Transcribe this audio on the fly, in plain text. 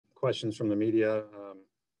questions from the media.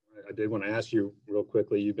 I did want to ask you real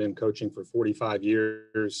quickly, you've been coaching for 45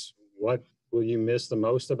 years. What will you miss the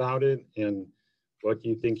most about it? And what do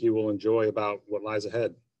you think you will enjoy about what lies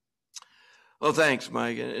ahead? Well, thanks,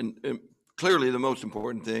 Mike. And clearly the most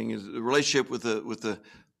important thing is the relationship with the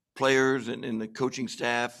players and the coaching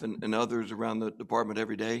staff and others around the department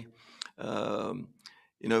every day. When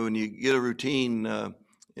you get a routine, of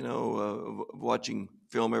watching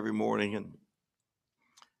film every morning and,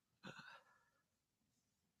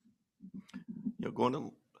 going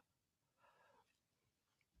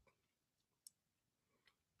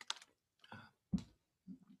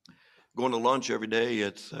to lunch every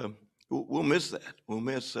day, we'll miss that. We'll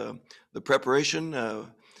miss the preparation. I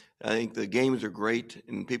think the games are great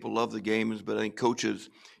and people love the games, but I think coaches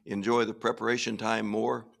enjoy the preparation time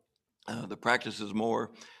more, the practices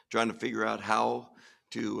more, trying to figure out how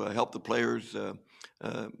to help the players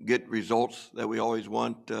get results that we always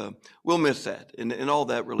want. We'll miss that, and all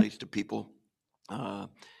that relates to people.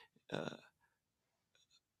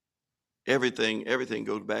 Everything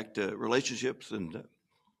goes back to relationships and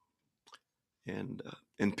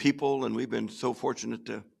people, and we've been so fortunate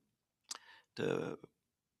to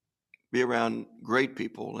be around great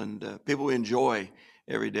people and people we enjoy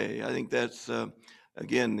every day. I think that's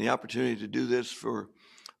again the opportunity to do this for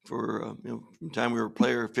from the time we were a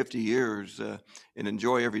player, 50 years, and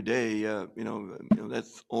enjoy every day.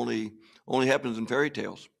 That's only happens in fairy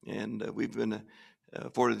tales, and we've been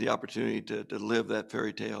afforded the opportunity to live that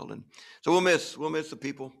fairy tale. And so we'll miss the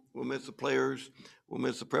people, we'll miss the players, we'll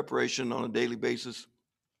miss the preparation on a daily basis.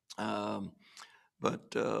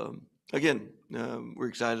 But again, we're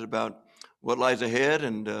excited about what lies ahead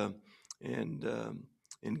and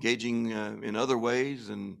engaging in other ways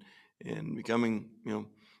and becoming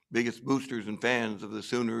biggest boosters and fans of the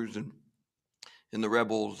Sooners and the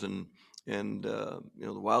Rebels and the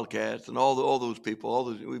Wildcats and all those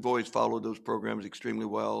people. We've always followed those programs extremely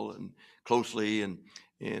well and closely and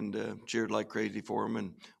cheered like crazy for them.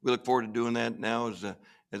 And we look forward to doing that now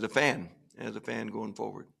as a fan going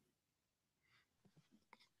forward.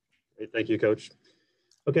 Great, thank you, Coach.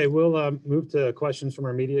 Okay, we'll move to questions from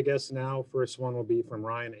our media guests now. First one will be from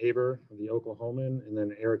Ryan Aber of the Oklahoman, and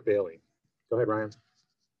then Eric Bailey. Go ahead, Ryan.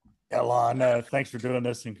 Yeah, Lon, thanks for doing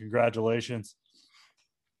this and congratulations.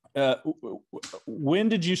 When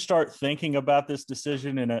did you start thinking about this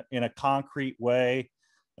decision in a concrete way?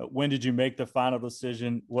 When did you make the final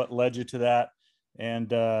decision? What led you to that?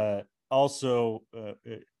 And also,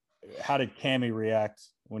 how did Cammie react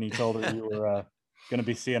when you told her you were going to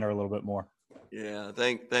be seeing her a little bit more? Yeah,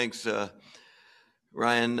 thanks,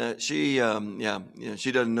 Ryan. She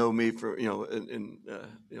she doesn't know me for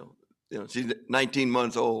she's 19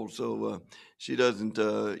 months old, so she doesn't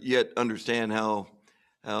yet understand how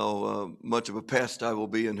much of a pest I will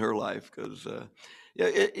be in her life. Because we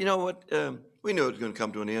knew it was going to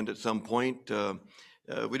come to an end at some point.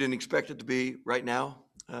 We didn't expect it to be right now,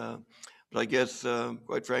 but I guess,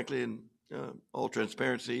 quite frankly, in all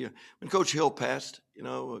transparency, when Coach Hill passed,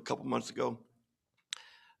 a couple months ago,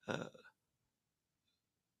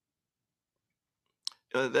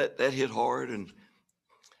 that hit hard, and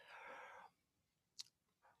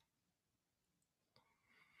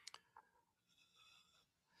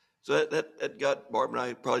so that got Barb and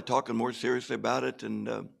I probably talking more seriously about it,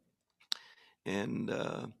 and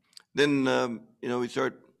then we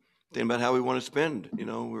start thinking about how we want to spend.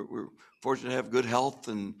 We're fortunate to have good health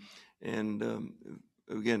and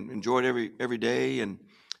again enjoyed every day, and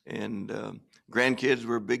grandkids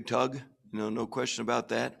were a big tug, no question about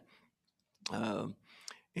that.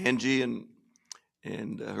 Angie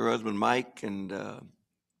and her husband Mike and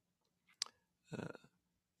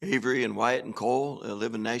Avery and Wyatt and Cole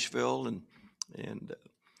live in Nashville, and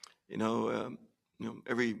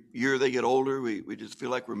every year they get older, we just feel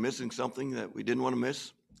like we're missing something that we didn't want to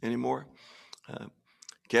miss anymore.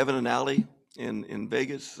 Kevin and Allie in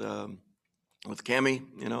Vegas with Cammie,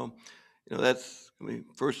 that's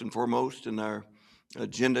first and foremost in our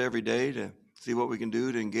agenda every day to see what we can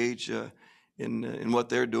do to engage in what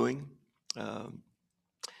they're doing. And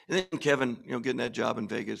then Kevin, getting that job in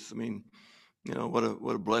Vegas. What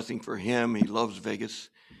a blessing for him. He loves Vegas.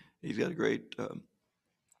 He's got a great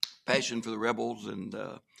passion for the Rebels, and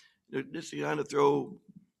just kind of throw,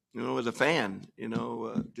 as a fan,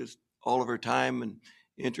 just all of her time and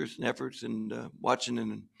interest and efforts and watching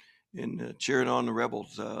and cheering on the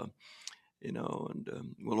Rebels. And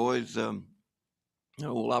we'll always,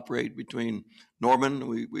 we'll operate between Norman.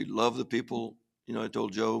 We love the people. I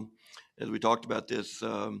told Joe as we talked about this.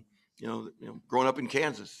 Growing up in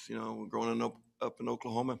Kansas, growing up in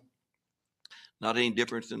Oklahoma, not any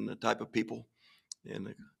difference in the type of people and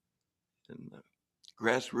the and the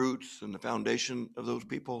grassroots and the foundation of those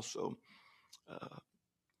people. Uh,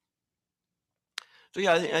 so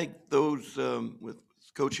yeah, I think those with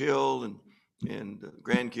Coach Hill and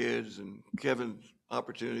grandkids and Kevin's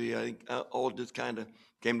opportunity, I think all just kind of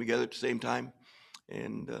came together at the same time,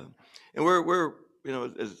 and uh, and we're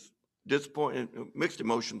as disappointed, mixed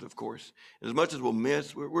emotions, of course. As much as we'll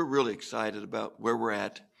miss, we're really excited about where we're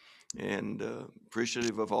at, and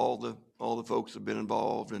appreciative of all the folks that have been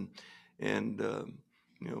involved, and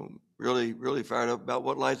really fired up about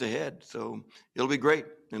what lies ahead. So it'll be great,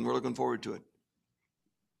 and we're looking forward to it.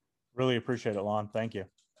 Really appreciate it, Lon. Thank you.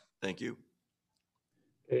 Thank you.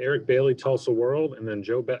 Okay, Eric Bailey, Tulsa World, and then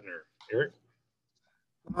Joe Bettner. Eric?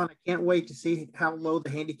 I can't wait to see how low the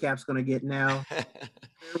handicap's going to get now.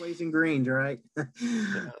 Fairways and greens, right?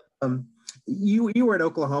 You were at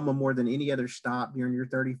Oklahoma more than any other stop during your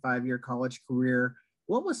 35-year college career.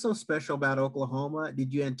 What was so special about Oklahoma?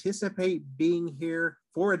 Did you anticipate being here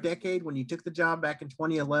for a decade when you took the job back in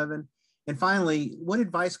 2011? And finally, what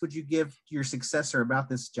advice would you give your successor about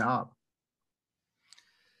this job?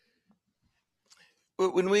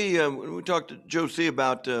 When we talked to Joe C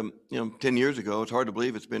about 10 years ago, it's hard to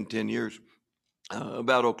believe it's been 10 years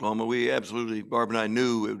about Oklahoma. We absolutely, Barb and I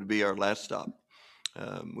knew it would be our last stop.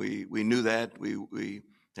 We knew that. We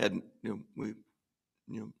had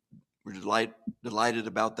we're delighted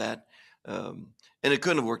about that, and it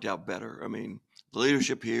couldn't have worked out better. I mean, the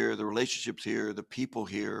leadership here, the relationships here, the people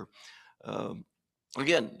here.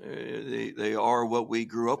 Again, they are what we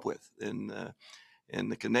grew up with, and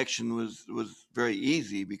the connection was very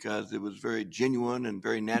easy because it was very genuine and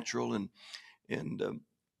very natural. And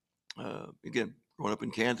again, growing up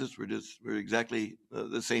in Kansas, we're exactly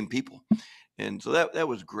the same people, and so that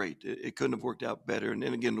was great. It couldn't have worked out better. And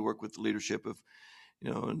then again, to work with the leadership of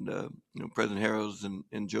President Harrows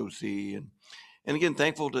and Joe C. And again,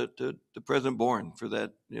 thankful to President Bourne for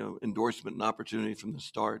that endorsement and opportunity from the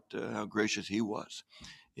start. How gracious he was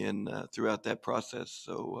in throughout that process.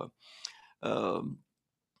 So.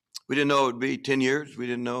 We didn't know it would be 10 years. We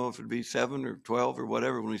didn't know if it would be 7 or 12 or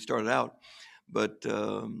whatever when we started out, but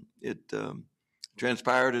it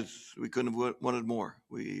transpired as we couldn't have wanted more.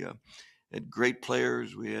 We had great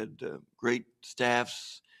players. We had great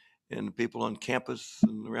staffs and people on campus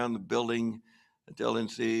and around the building at the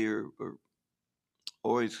LNC are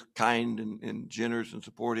always kind and generous and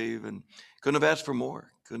supportive, and couldn't have asked for more.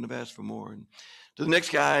 And to the next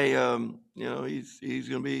guy, he's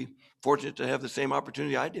going to be fortunate to have the same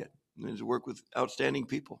opportunity I did, and to work with outstanding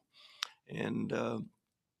people. And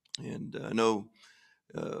I know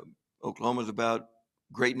Oklahoma's about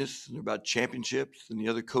greatness and about championships, and the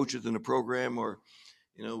other coaches in the program are,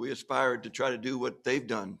 we aspired to try to do what they've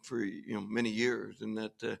done for many years, and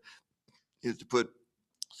that is to put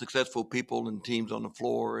successful people and teams on the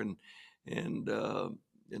floor, and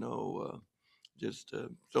just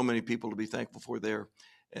so many people to be thankful for there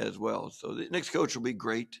as well. So the next coach will be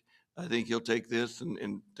great. I think he'll take this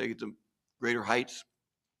and take it to greater heights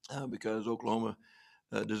because Oklahoma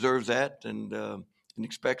deserves that and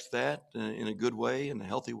expects that in a good way, in a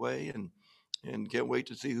healthy way, and can't wait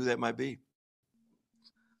to see who that might be.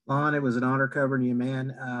 Lon, it was an honor covering you,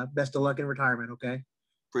 man. Best of luck in retirement, okay?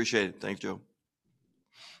 Appreciate it. Thanks, Joe.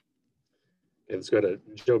 Okay, let's go to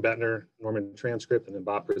Joe Bettner, Norman Transcript, and then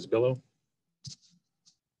Bob Prisbillo.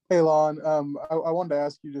 Hey, Lon, I wanted to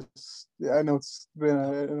ask you just, I know it's been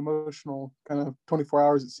an emotional kind of 24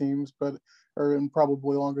 hours, it seems, and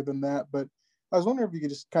probably longer than that, but I was wondering if you could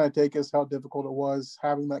just kind of take us how difficult it was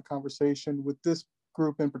having that conversation with this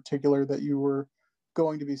group in particular that you were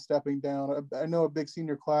going to be stepping down. I know a big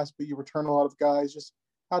senior class, but you return a lot of guys. Just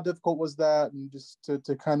how difficult was that, and just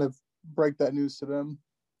to kind of break that news to them?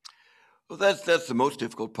 Well, that's the most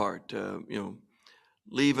difficult part,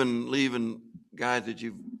 leaving guys that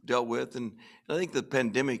you've dealt with. And I think the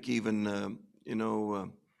pandemic even,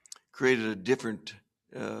 created a different,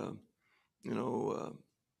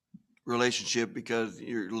 relationship because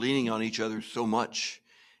you're leaning on each other so much.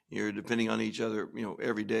 You're depending on each other,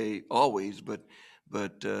 every day, always. But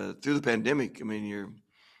through the pandemic,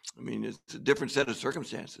 it's a different set of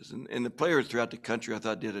circumstances. And the players throughout the country, I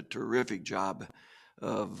thought, did a terrific job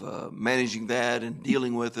of managing that and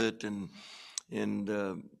dealing with it and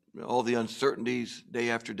all the uncertainties day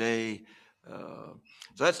after day. So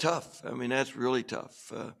that's tough. That's really tough.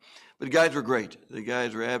 But the guys were great. The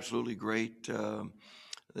guys were absolutely great.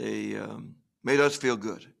 They made us feel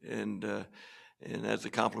good, and that's a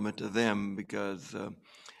compliment to them because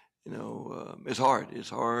it's hard. It's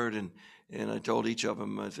hard, and I told each of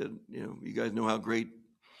them, I said, you guys know how great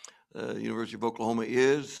University of Oklahoma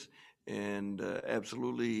is, and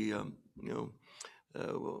absolutely,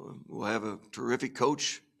 we'll have a terrific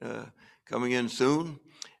coach coming in soon,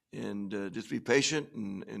 and just be patient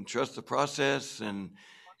and trust the process and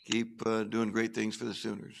keep doing great things for the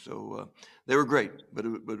Sooners. So they were great, but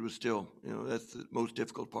it was still, that's the most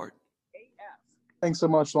difficult part. Thanks so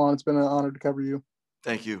much, Lon. It's been an honor to cover you.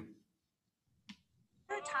 Thank you.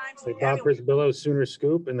 Hey, Bob Prisbillo, Sooner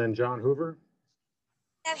Scoop, and then John Hoover.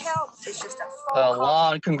 Can't help. It's just a phone call.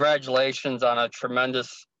 Lon, congratulations on a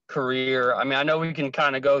tremendous career. I mean, I know we can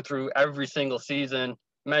kind of go through every single season,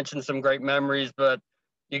 mention some great memories, but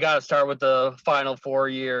you got to start with the Final Four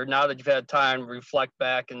year. Now that you've had time to reflect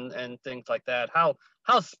back and things like that, how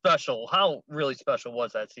really special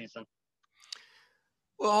was that season?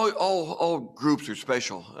 Well, all groups are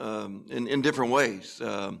special in different ways.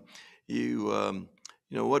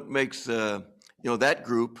 What makes that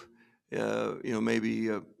group, maybe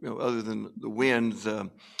other than the wins, the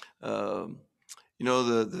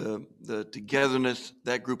togetherness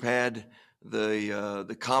that group had,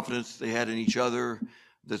 the confidence they had in each other,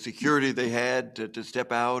 the security they had to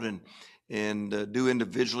step out and do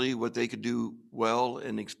individually what they could do well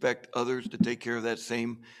and expect others to take care of that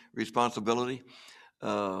same responsibility.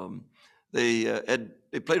 They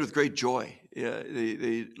played with great joy. Yeah,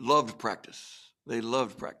 they loved practice.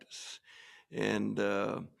 And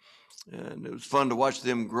it was fun to watch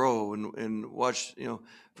them grow and watch,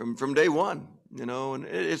 from day one, and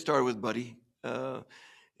it started with Buddy,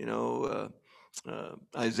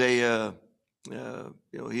 Isaiah,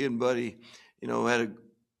 he and Buddy, had a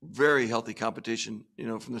very healthy competition,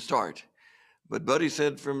 from the start. But Buddy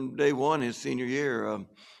said from day one, his senior year,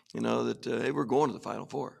 that hey, we're going to the Final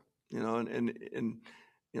Four, and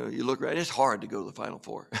you look around, it's hard to go to the Final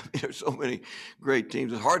Four. There's so many great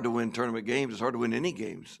teams. It's hard to win tournament games. It's hard to win any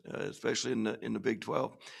games, especially in the Big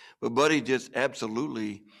 12. But Buddy just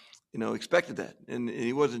absolutely, expected that, and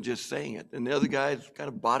he wasn't just saying it. And the other guys kind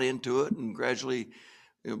of bought into it and gradually,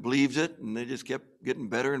 believed it, and they just kept getting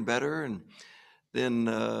better and better. And then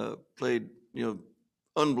played,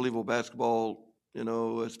 unbelievable basketball,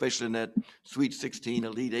 especially in that Sweet 16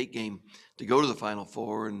 Elite 8 game to go to the Final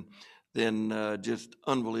Four, and then just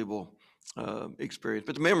unbelievable experience.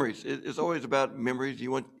 But the memories, it's always about memories.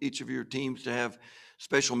 You want each of your teams to have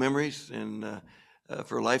special memories and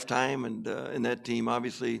for a lifetime, and that team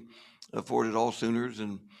obviously afforded all Sooners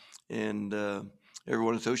and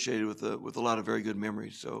everyone associated with a lot of very good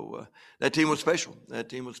memories. So that team was special.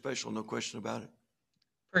 No question about it.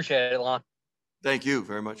 Appreciate it, Lon. Thank you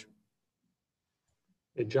very much.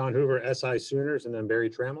 Hey, John Hoover, SI Sooners, and then Barry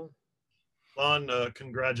Trammell. Lon,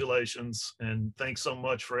 congratulations, and thanks so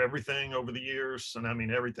much for everything over the years, and I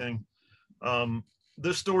mean everything.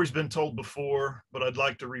 This story's been told before, but I'd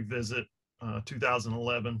like to revisit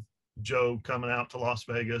 2011. Joe coming out to Las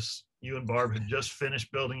Vegas. You and Barb had just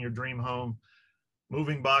finished building your dream home.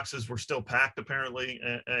 Moving boxes were still packed, apparently,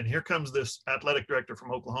 and here comes this athletic director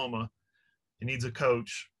from Oklahoma. He needs a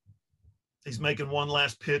coach. He's making one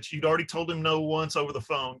last pitch. You'd already told him no once over the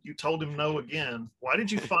phone. You told him no again. Why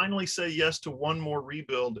did you finally say yes to one more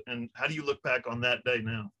rebuild? And how do you look back on that day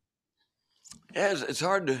now? Yeah, it's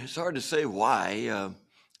hard to say why.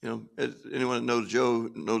 As anyone that knows Joe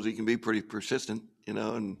knows he can be pretty persistent.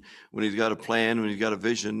 And when he's got a plan, when he's got a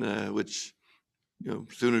vision, which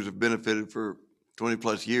Sooners have benefited for 20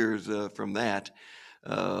 plus years from that.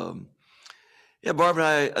 Yeah, Barb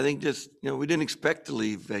and I think just, we didn't expect to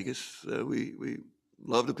leave Vegas. We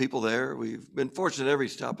love the people there. We've been fortunate every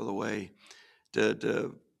stop of the way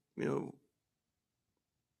to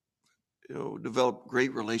develop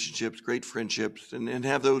great relationships, great friendships, and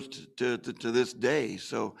have those to this day.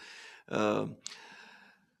 So, but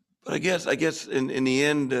I guess in the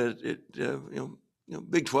end,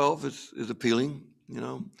 Big 12 is appealing.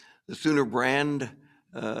 The Sooner brand,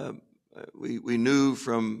 we knew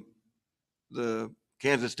from the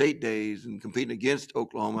Kansas State days and competing against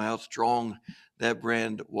Oklahoma how strong that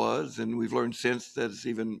brand was, and we've learned since that it's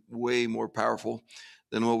even way more powerful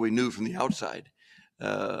than what we knew from the outside.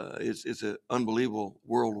 It's an unbelievable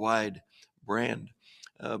worldwide brand.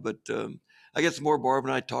 But I guess the more Barb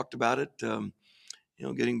and I talked about it,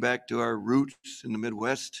 getting back to our roots in the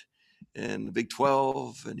Midwest and the Big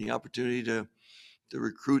 12 and the opportunity to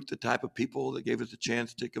recruit the type of people that gave us a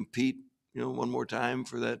chance to compete, one more time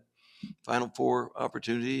for that Final Four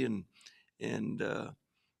opportunity, and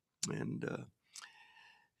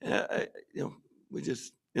we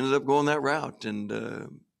just ended up going that route, and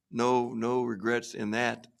no regrets in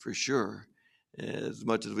that for sure. As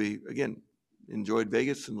much as we again enjoyed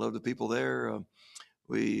Vegas and loved the people there,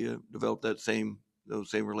 we developed those same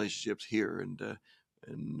relationships here,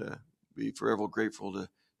 and be forever grateful to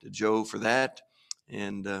Joe for that,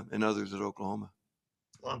 and others at Oklahoma.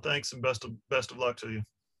 Lon, thanks, and best of luck to you.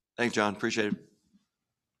 Thanks, John. Appreciate it.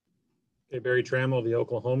 Okay, Barry Trammell, the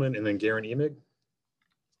Oklahoman, and then Garen Emig.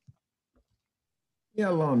 Yeah,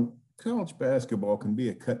 Lon, college basketball can be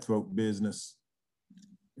a cutthroat business.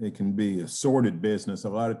 It can be a sordid business. A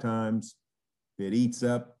lot of times it eats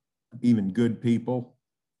up even good people.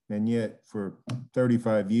 And yet for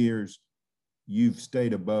 35 years, you've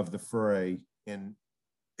stayed above the fray in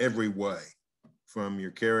every way, from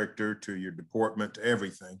your character to your deportment to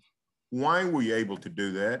everything. Why were you able to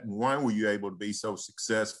do that? And why were you able to be so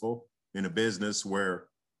successful in a business where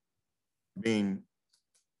being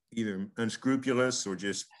either unscrupulous or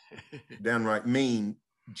just downright mean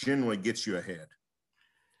generally gets you ahead?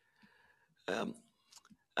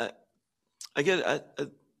 I guess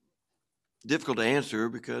difficult to answer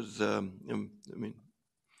because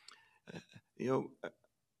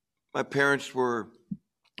my parents were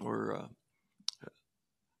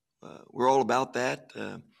all about that,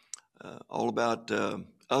 all about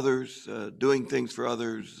others, doing things for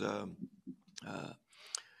others,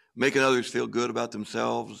 making others feel good about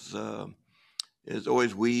themselves. It's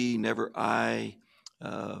always we, never I.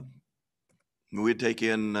 We'd take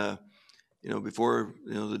in, before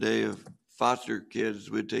the day of foster kids,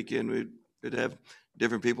 we'd have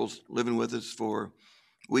different people living with us for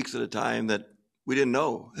weeks at a time that we didn't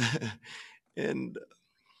know. And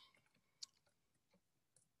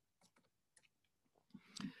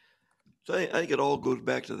so I think it all goes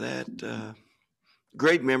back to that.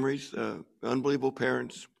 Great memories, unbelievable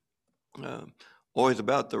parents, always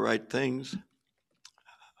about the right things.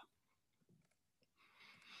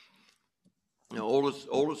 Oldest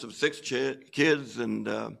of 6 kids, and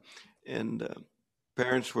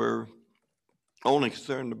parents were only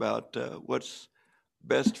concerned about what's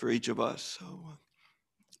best for each of us. So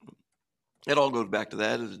it all goes back to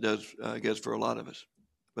that, as it does, I guess, for a lot of us.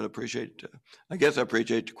 But I appreciate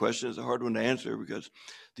the question. It's a hard one to answer because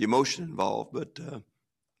the emotion involved.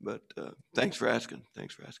 But thanks for asking.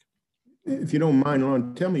 If you don't mind,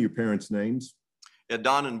 Lon, tell me your parents' names. Yeah,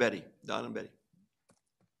 Don and Betty.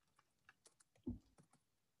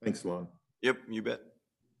 Thanks, Lon. Yep, you bet.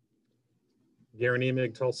 Garen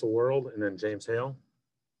Emig, Tulsa World, and then James Hale.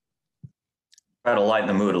 Try to lighten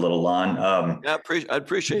the mood a little, Lon. Yeah, I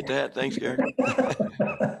appreciate that. Thanks, Garen.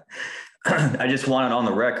 I just wanted on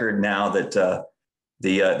the record now that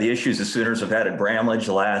the issues the Sooners have had at Bramlage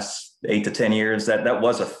the last 8 to 10 years, that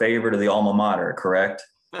was a favor to the alma mater, correct?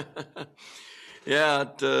 Yeah,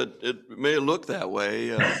 it may look that way.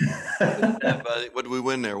 What did we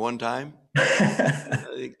win there? One time? I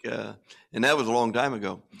think, and that was a long time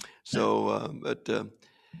ago. So,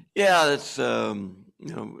 yeah, that's,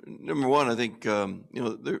 number one, I think,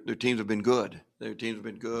 their teams have been good. And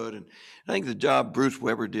I think the job Bruce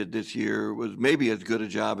Weber did this year was maybe as good a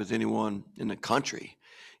job as anyone in the country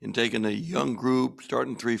in taking a young group,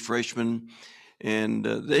 starting 3 freshmen, and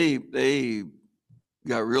they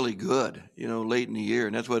got really good, late in the year.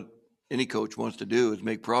 And that's what any coach wants to do, is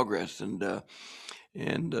make progress. And the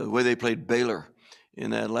way they played Baylor in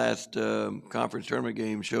that last conference tournament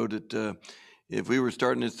game showed that if we were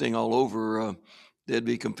starting this thing all over, they'd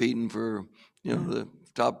be competing for, the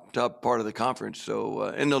top part of the conference. So,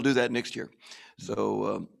 and they'll do that next year.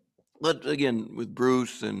 So, but again, with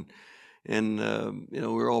Bruce and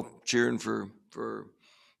we're all cheering for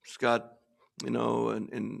Scott,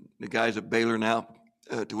 and the guys at Baylor now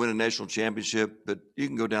to win a national championship. But you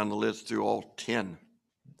can go down the list through all 10,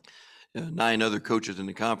 9 other coaches in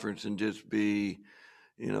the conference and just be,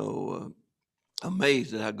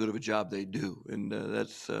 amazed at how good of a job they do. And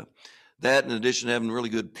that's that, in addition to having really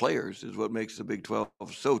good players, is what makes the Big 12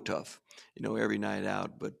 so tough, every night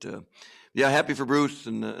out. But yeah, happy for Bruce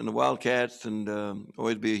and the Wildcats, and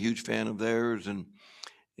always be a huge fan of theirs, and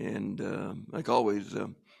like always,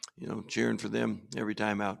 cheering for them every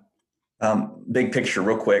time out. Big picture,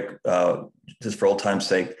 real quick, just for old time's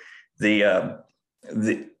sake,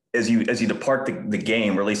 as you depart the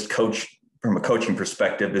game, or at least coach from a coaching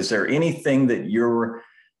perspective, is there anything that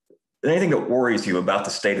worries you about the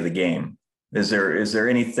state of the game? Is there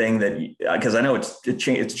anything that, because I know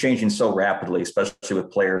it's changing so rapidly, especially with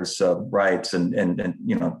players' rights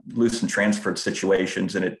and loose and transferred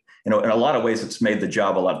situations, and in a lot of ways it's made the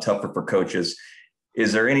job a lot tougher for coaches.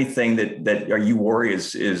 Is there anything that you worry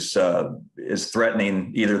is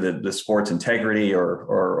threatening either the sport's integrity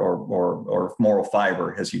or moral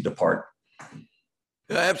fiber as you depart?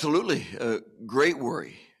 Absolutely, great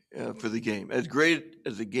worry for the game. As great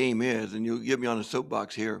as the game is, and you'll get me on a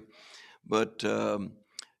soapbox here, but the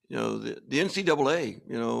NCAA,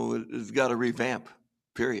 has got to revamp.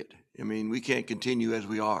 Period. I mean, we can't continue as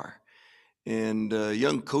we are, And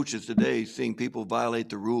young coaches today seeing people violate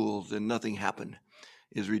the rules and nothing happen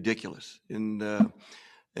is ridiculous. And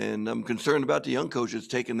I'm concerned about the young coaches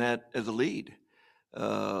taking that as a lead.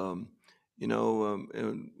 Um,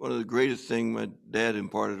 and one of the greatest things my dad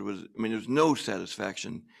imparted was, I mean, there's no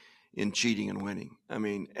satisfaction in cheating and winning. I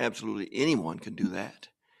mean, absolutely anyone can do that,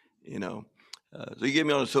 you know. So you get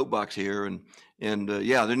me on a soapbox here, and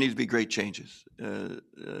yeah, there needs to be great changes, and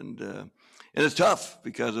it's tough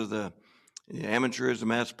because of the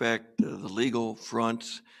amateurism aspect, the legal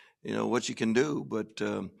fronts, what you can do. But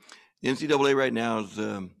the NCAA right now is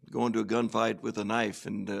going to a gunfight with a knife,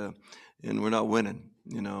 and we're not winning.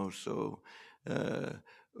 So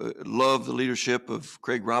love the leadership of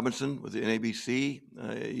Craig Robinson with the NABC.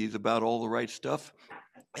 He's about all the right stuff,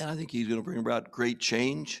 and I think he's going to bring about great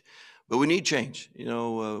change. But we need change.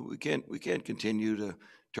 We can't continue to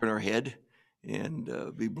turn our head and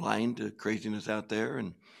be blind to craziness out there.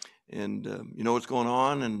 And you know what's going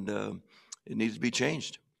on, and it needs to be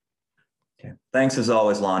changed. Okay. Thanks as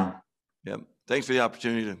always, Lon. Yeah. Thanks for the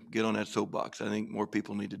opportunity to get on that soapbox. I think more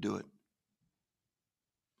people need to do it.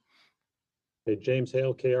 Okay, James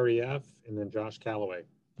Hale, KREF, and then Josh Calloway.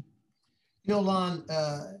 Lon,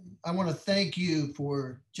 I want to thank you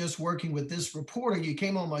for just working with this reporter. You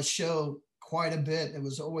came on my show quite a bit. It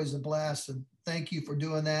was always a blast, and thank you for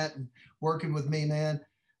doing that and working with me, man.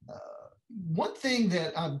 One thing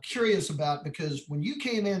that I'm curious about, because when you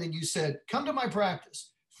came in and you said, come to my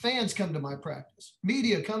practice, fans come to my practice,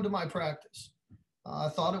 media come to my practice. I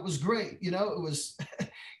thought it was great. It was,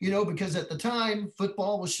 because at the time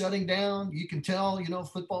football was shutting down. You can tell,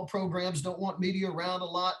 football programs don't want media around a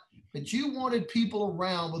lot, but you wanted people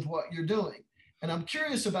around with what you're doing. And I'm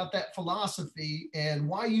curious about that philosophy and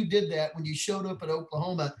why you did that when you showed up at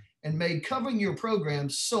Oklahoma and made covering your program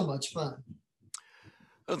so much fun.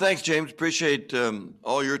 Well, thanks, James. Appreciate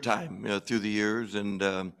all your time through the years. And,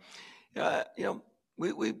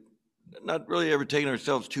 we not really ever taken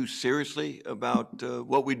ourselves too seriously about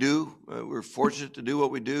what we do. We're fortunate to do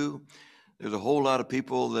what we do. There's a whole lot of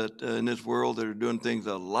people that in this world that are doing things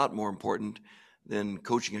a lot more important than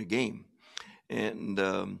coaching a game. And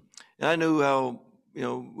I knew how,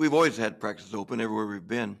 we've always had practice open everywhere we've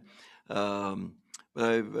been.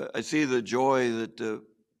 But I see the joy that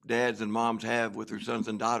dads and moms have with their sons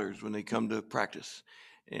and daughters when they come to practice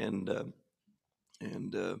and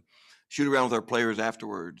shoot around with our players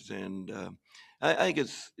afterwards. And I think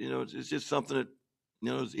it's just something that,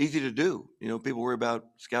 it's easy to do. People worry about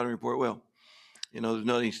scouting report. Well, there's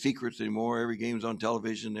not any secrets anymore. Every game's on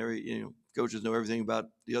television. Coaches know everything about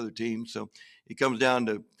the other team. So it comes down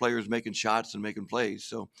to players making shots and making plays.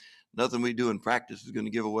 So nothing we do in practice is going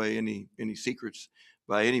to give away any secrets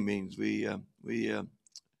by any means. We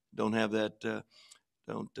don't have that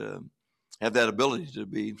ability to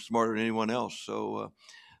be smarter than anyone else. So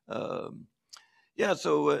and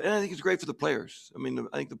I think it's great for the players. I mean,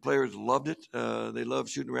 I think the players loved it. They love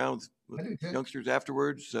shooting around with youngsters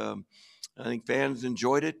afterwards. I think fans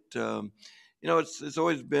enjoyed it. It's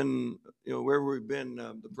always been, wherever we've been,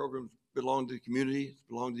 the programs belong to the community, it's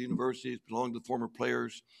belong to the university, it's belong to the former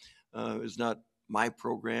players. It's not my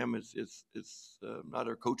program. It's not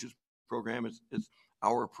our coaches' program. It's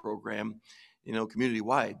our program, community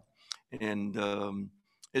wide, and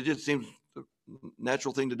it just seems the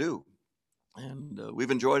natural thing to do. And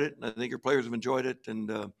we've enjoyed it, and I think our players have enjoyed it. And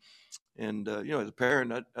as a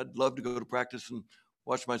parent, I'd love to go to practice and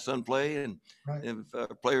watch my son play. And right. If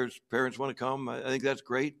parents want to come, I think that's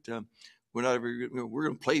great. We're not ever, we're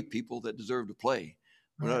going to play people that deserve to play.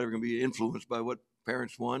 We're not ever going to be influenced by what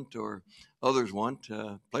parents want or others want.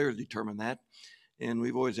 Players determine that. And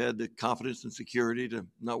we've always had the confidence and security to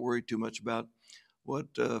not worry too much about what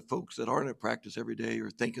folks that aren't at practice every day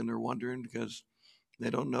are thinking or wondering, because they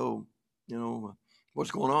don't know,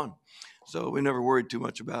 what's going on. So we never worried too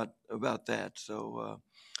much about that. So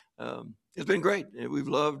it's been great. We've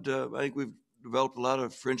loved, I think we've developed a lot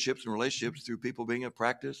of friendships and relationships through people being at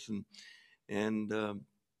practice. And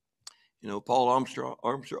Paul Armstrong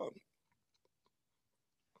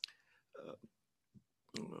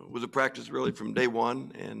was at practice really from day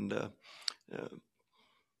one. And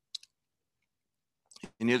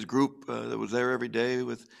in his group that was there every day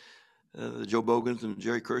with the Joe Bogans and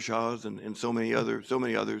Jerry Kershaws and so many others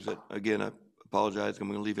that, again, I apologize, I'm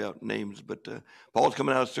going to leave out names, but Paul's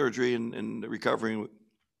coming out of surgery and recovering.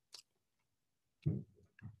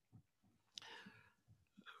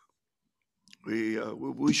 We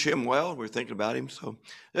wish him well. We're thinking about him. So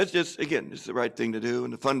that's just, again, it's the right thing to do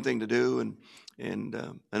and the fun thing to do. And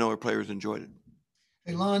I know our players enjoyed it.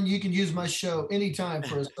 Hey, Lon, you can use my show anytime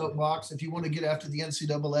for a soapbox if you want to get after the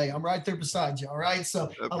NCAA. I'm right there beside you. All right.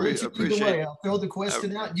 So I'll let you lead the way. I'll throw the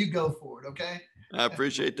question out. You go for it. Okay. I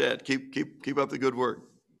appreciate that. Keep up the good work.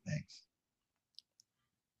 Thanks.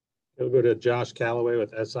 We'll go to Josh Calloway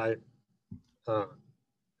with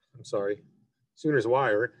Sooners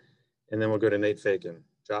Wire, and then we'll go to Nate Fakin.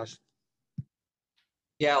 Josh?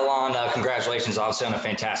 Yeah, Lon, congratulations obviously on a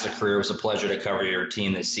fantastic career. It was a pleasure to cover your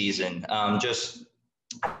team this season.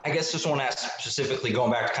 I guess just want to ask specifically,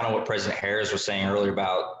 going back to kind of what President Harris was saying earlier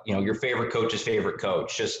about, your favorite coach's favorite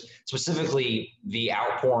coach, just specifically the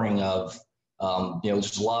outpouring of,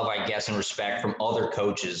 just love, I guess, and respect from other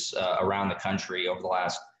coaches around the country over the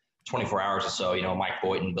last 24 hours or so, Mike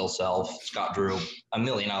Boynton, Bill Self, Scott Drew, a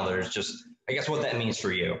million others. Just, I guess, what that means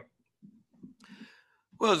for you.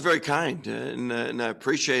 Well, it's very kind, and I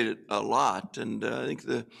appreciate it a lot. And I think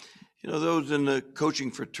those in the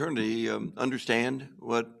coaching fraternity understand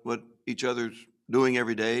what each other's doing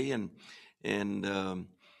every day, and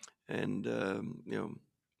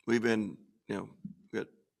we've been got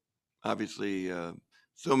obviously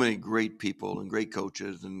so many great people and great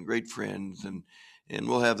coaches and great friends, and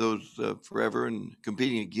we'll have those forever. And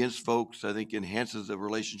competing against folks, I think, enhances the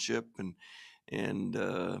relationship, and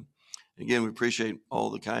again, we appreciate all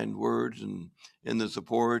the kind words and the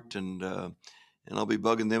support, and I'll be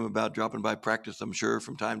bugging them about dropping by practice, I'm sure,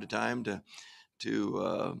 from time to time to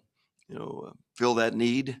fill that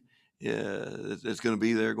need that's going to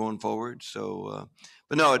be there going forward. So,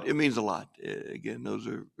 but no, it means a lot. Again, those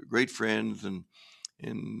are great friends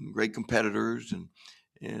and great competitors,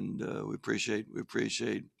 and we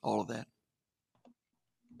appreciate all of that.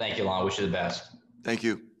 Thank you, Lon. Wish you the best. Thank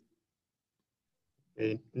you.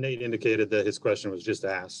 Nate indicated that his question was just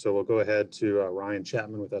asked, so we'll go ahead to Ryan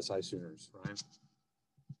Chapman with SI Sooners. Ryan?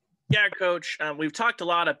 Yeah, Coach, we've talked a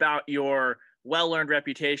lot about your well-earned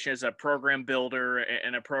reputation as a program builder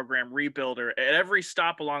and a program rebuilder. At every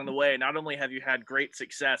stop along the way, not only have you had great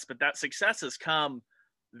success, but that success has come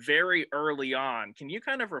very early on. Can you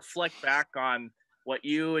kind of reflect back on what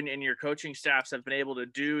you and your coaching staffs have been able to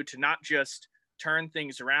do to not just turn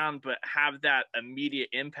things around, but have that immediate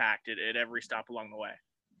impact at every stop along the way?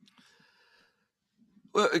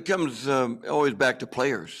 Well, it comes always back to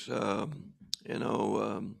players.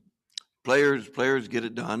 Players get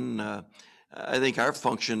it done. I think our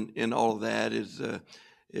function in all of that is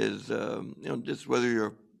just whether you're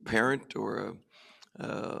a parent or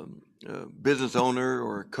a business owner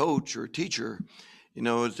or a coach or a teacher,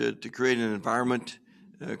 is to create an environment,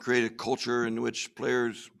 create a culture in which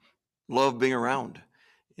players love being around.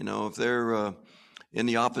 If they're in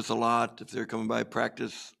the office a lot, if they're coming by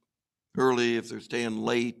practice early, if they're staying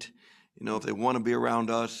late, if they want to be around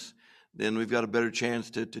us, then we've got a better chance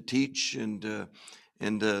to teach and to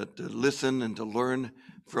listen and to learn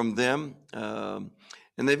from them. And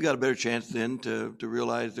they've got a better chance then to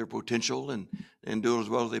realize their potential and do it as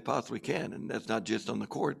well as they possibly can. And that's not just on the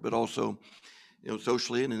court, but also,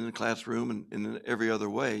 socially and in the classroom and in every other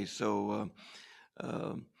way. So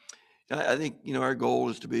I think, our goal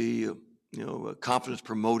is to be, confidence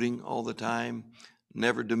promoting all the time,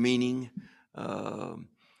 never demeaning,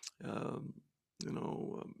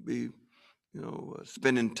 be,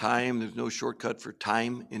 spending time. There's no shortcut for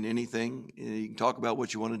time in anything. You can talk about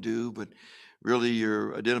what you want to do, but really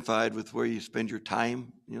you're identified with where you spend your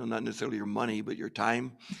time, not necessarily your money, but your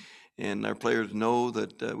time. And our players know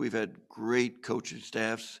that we've had great coaching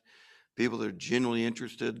staffs, people that are genuinely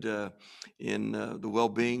interested in the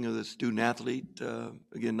well-being of the student athlete,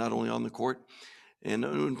 again, not only on the court. And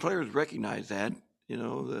when players recognize that,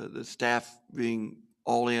 the staff being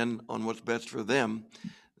all in on what's best for them,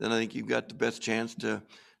 then I think you've got the best chance to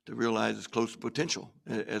realize as close to potential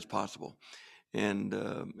as possible. And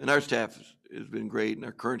our staff has been great, and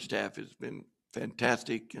our current staff has been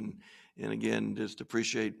fantastic. And again, just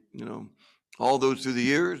appreciate, all those through the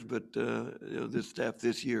years, but this staff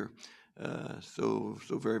this year, so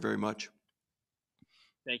very, very much.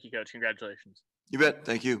 Thank you, Coach. Congratulations. You bet.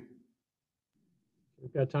 Thank you.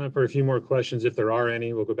 We've got time for a few more questions, if there are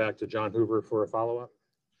any. We'll go back to John Hoover for a follow-up.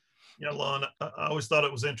 Yeah, Lon, I always thought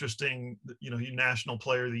it was interesting, you National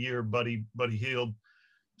Player of the Year, Buddy Hield,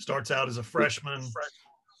 starts out as a freshman,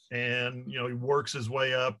 and, he works his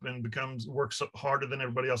way up and works harder than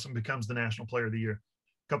everybody else and becomes the National Player of the Year.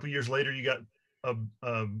 A couple of years later, you got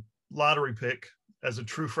a lottery pick as a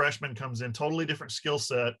true freshman, comes in, totally different skill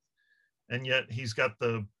set, and yet he's got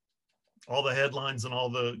all the headlines and all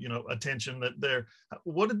the attention that they're.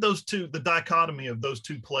 What did the dichotomy of those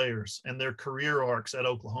two players and their career arcs at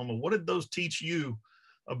Oklahoma, what did those teach you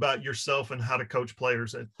about yourself and how to coach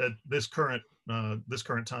players at this current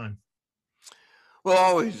time? Well,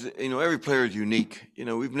 always, every player is unique.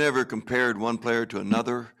 We've never compared one player to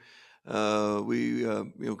another. We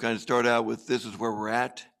kind of start out with this is where we're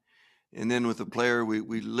at. And then with the player,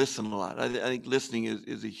 we listen a lot. I think listening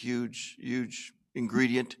is a huge, huge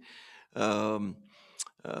ingredient. Um,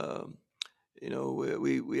 um,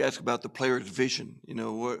 we ask about the player's vision.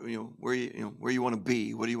 Where you want to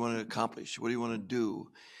be, what do you want to accomplish, what do you want to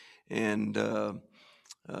do, and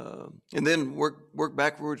then work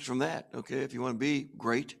backwards from that. Okay, if you want to be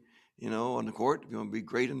great, on the court, if you want to be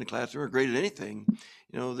great in the classroom or great at anything,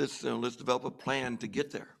 let's develop a plan to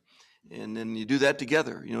get there. And then you do that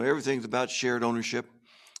together. Everything's about shared ownership.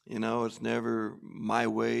 It's never my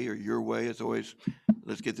way or your way. It's always,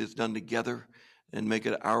 let's get this done together and make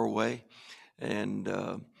it our way. And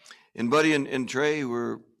Buddy and Trey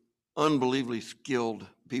were unbelievably skilled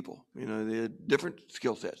people. They had different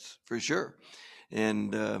skill sets for sure.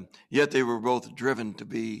 And yet they were both driven to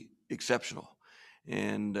be exceptional,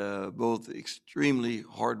 and both extremely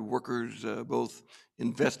hard workers, both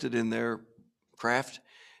invested in their craft.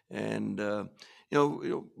 And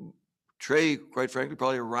Trey, quite frankly,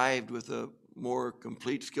 probably arrived with a more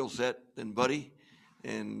complete skill set than Buddy,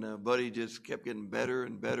 and Buddy just kept getting better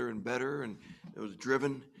and better and better, and it was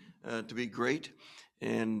driven to be great.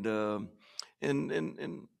 And Buddy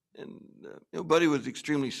was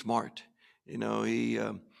extremely smart. He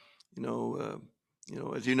as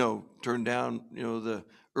turned down the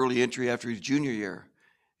early entry after his junior year,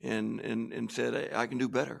 and said, I can do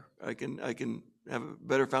better. I can have a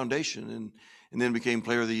better foundation, and then became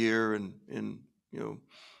player of the year, and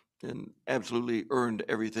absolutely earned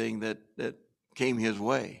everything that came his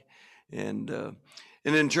way. And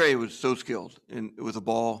then Trey was so skilled and with the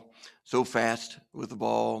ball, so fast with the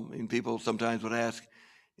ball. I mean, people sometimes would ask,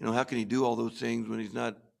 how can he do all those things when he's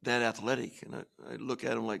not that athletic? And I look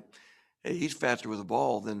at him like, hey, he's faster with the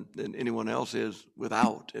ball than anyone else is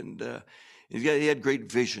without. And he had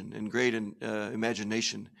great vision and great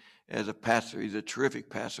imagination as a passer. He's a terrific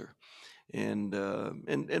passer. And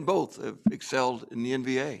both have excelled in the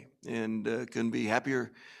NBA, and couldn't be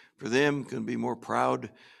happier for them, couldn't be more proud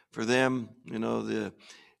for them. The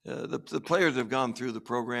players that have gone through the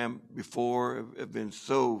program before have been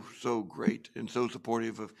so great and so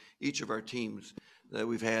supportive of each of our teams that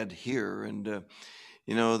we've had here. And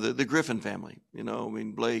the Griffin family,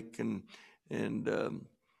 Blake and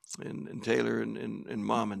Taylor and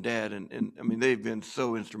mom and dad, and I mean, they've been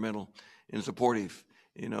so instrumental and supportive,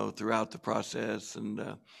 throughout the process,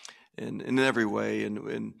 and in every way, and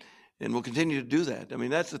we'll continue to do that. I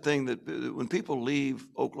mean, that's the thing, that when people leave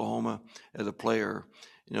Oklahoma as a player,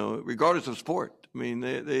 regardless of sport, I mean,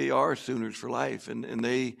 they are Sooners for life, and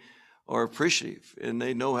they are appreciative, and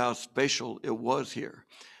they know how special it was here.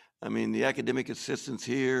 I mean, the academic assistance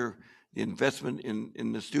here, the investment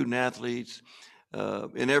in the student athletes,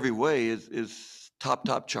 in every way is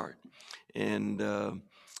top chart. And I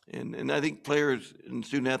think players and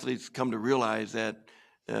student athletes come to realize that,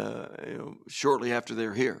 shortly after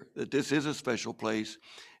they're here, that this is a special place,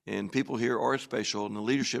 and people here are special, and the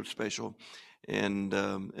leadership's special, and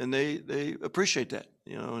they appreciate that,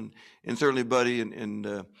 and certainly Buddy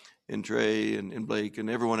and Trey and Blake and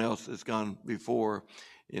everyone else that's gone before,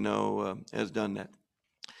 has done that.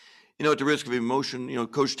 At the risk of emotion,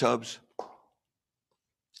 Coach Tubbs,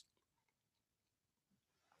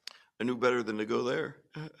 I knew better than to go there.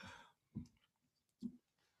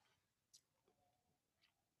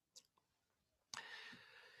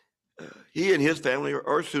 He and his family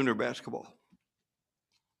are Sooner basketball.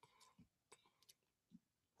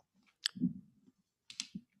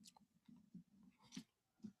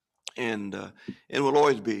 And will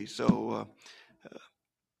always be. So,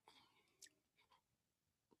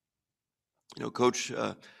 Coach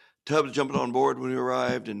Tubbs jumping on board when we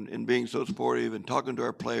arrived, and being so supportive and talking to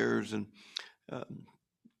our players, and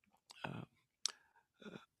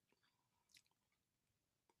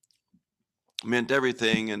meant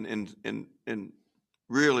everything, and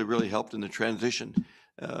really helped in the transition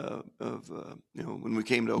of when we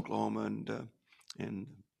came to Oklahoma, and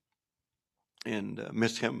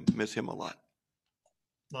miss him a lot.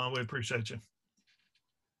 Lon, we appreciate you.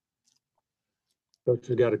 Coach,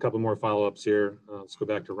 we got a couple more follow-ups here. Let's go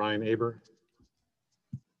back to Ryan Aber.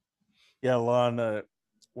 Yeah, Lon,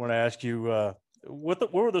 want to ask you,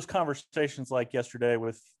 what were those conversations like yesterday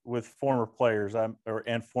with former players and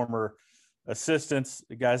former assistants,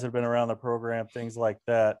 the guys that have been around the program, things like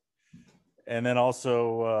that? And then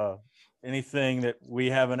also anything that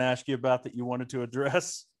we haven't asked you about that you wanted to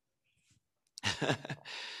address?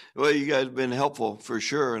 Well, you guys have been helpful for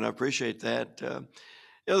sure, and I appreciate that.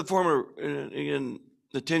 The former, again,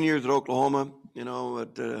 the 10 years at Oklahoma,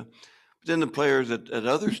 at then the players at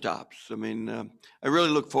other stops. I mean, I really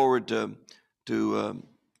look forward to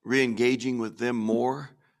re-engaging with them more.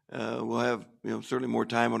 We'll have certainly more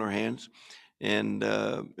time on our hands, and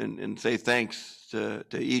say thanks to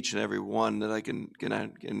each and every one that I can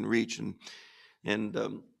reach, and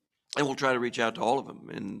we'll try to reach out to all of them,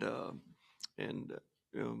 and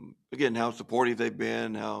again, how supportive they've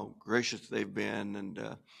been, how gracious they've been,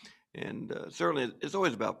 and certainly it's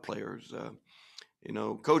always about players.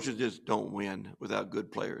 Coaches just don't win without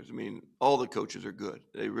good players. I mean, all the coaches are good;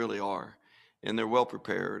 they really are, and they're well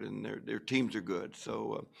prepared, and their teams are good.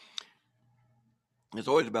 So it's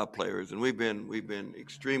always about players, and we've been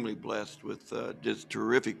extremely blessed with just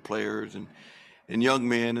terrific players and young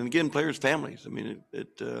men, and again, players' families. I mean,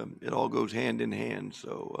 it all goes hand in hand.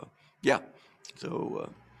 So yeah, so.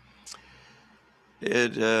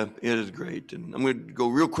 It is great, and I'm going to go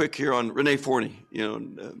real quick here on Renee Forney.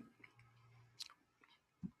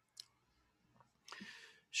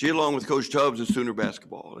 She, along with Coach Tubbs, is Sooner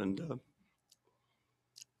basketball, and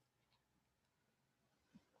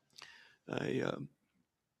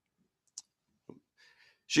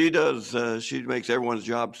she does. She makes everyone's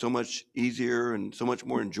job so much easier and so much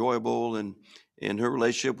more enjoyable, and her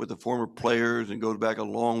relationship with the former players, and goes back a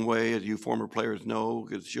long way, as you former players know,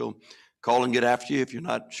 because she'll call and get after you if you're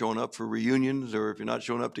not showing up for reunions or if you're not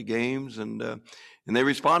showing up to games, and they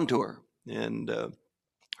respond to her, and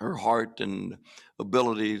her heart and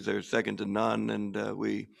abilities are second to none, and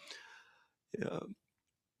we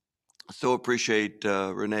so appreciate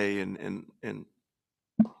Renee and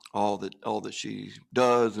all that she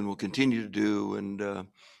does and will continue to do, and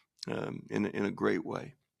in a great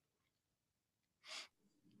way.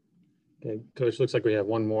 Okay, Coach, looks like we have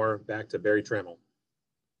one more. Back to Barry Trammell.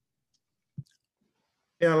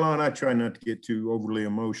 Yeah, Lon, I try not to get too overly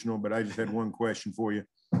emotional, but I just had one question for you.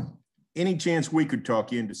 Any chance we could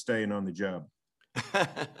talk you into staying on the job?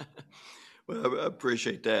 Well, I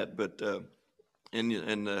appreciate that, but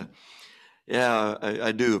yeah,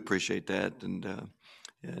 I do appreciate that, and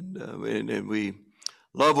we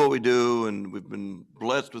love what we do, and we've been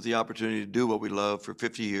blessed with the opportunity to do what we love for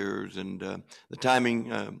 50 years, and the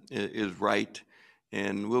timing is right,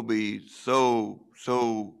 and we'll be so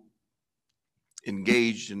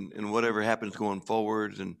engaged in whatever happens going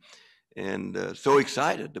forwards, and so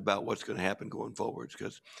excited about what's going to happen going forwards,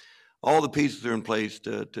 because all the pieces are in place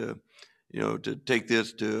to take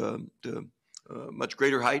this to much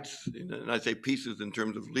greater heights. And I say pieces in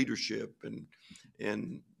terms of leadership and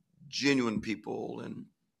genuine people,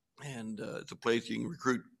 and it's a place you can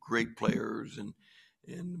recruit great players, and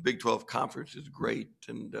the Big 12 conference is great,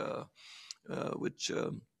 and which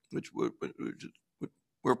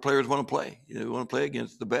where players want to play. They want to play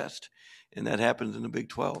against the best, and that happens in the Big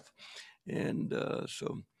 12. And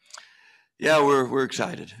so, yeah, we're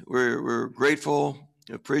excited. We're grateful,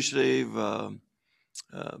 appreciative,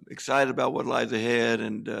 excited about what lies ahead,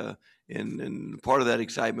 and part of that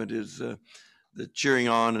excitement is the cheering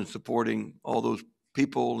on and supporting all those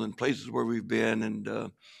people and places where we've been,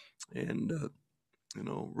 and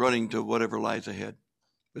running to whatever lies ahead.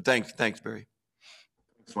 But thanks, Barry.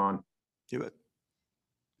 Thanks, Lon. You bet.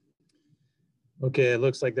 Okay, it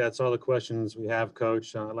looks like that's all the questions we have,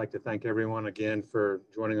 Coach. I'd like to thank everyone again for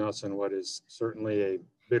joining us on what is certainly a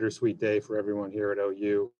bittersweet day for everyone here at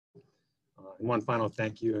OU. And one final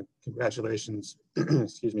thank you and congratulations,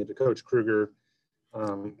 excuse me, to Coach Kruger.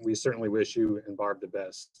 We certainly wish you and Barb the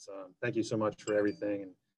best. Thank you so much for everything,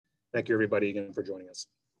 and thank you everybody again for joining us.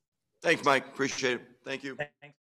 Thanks, Mike. Appreciate it. Thank you. Thanks.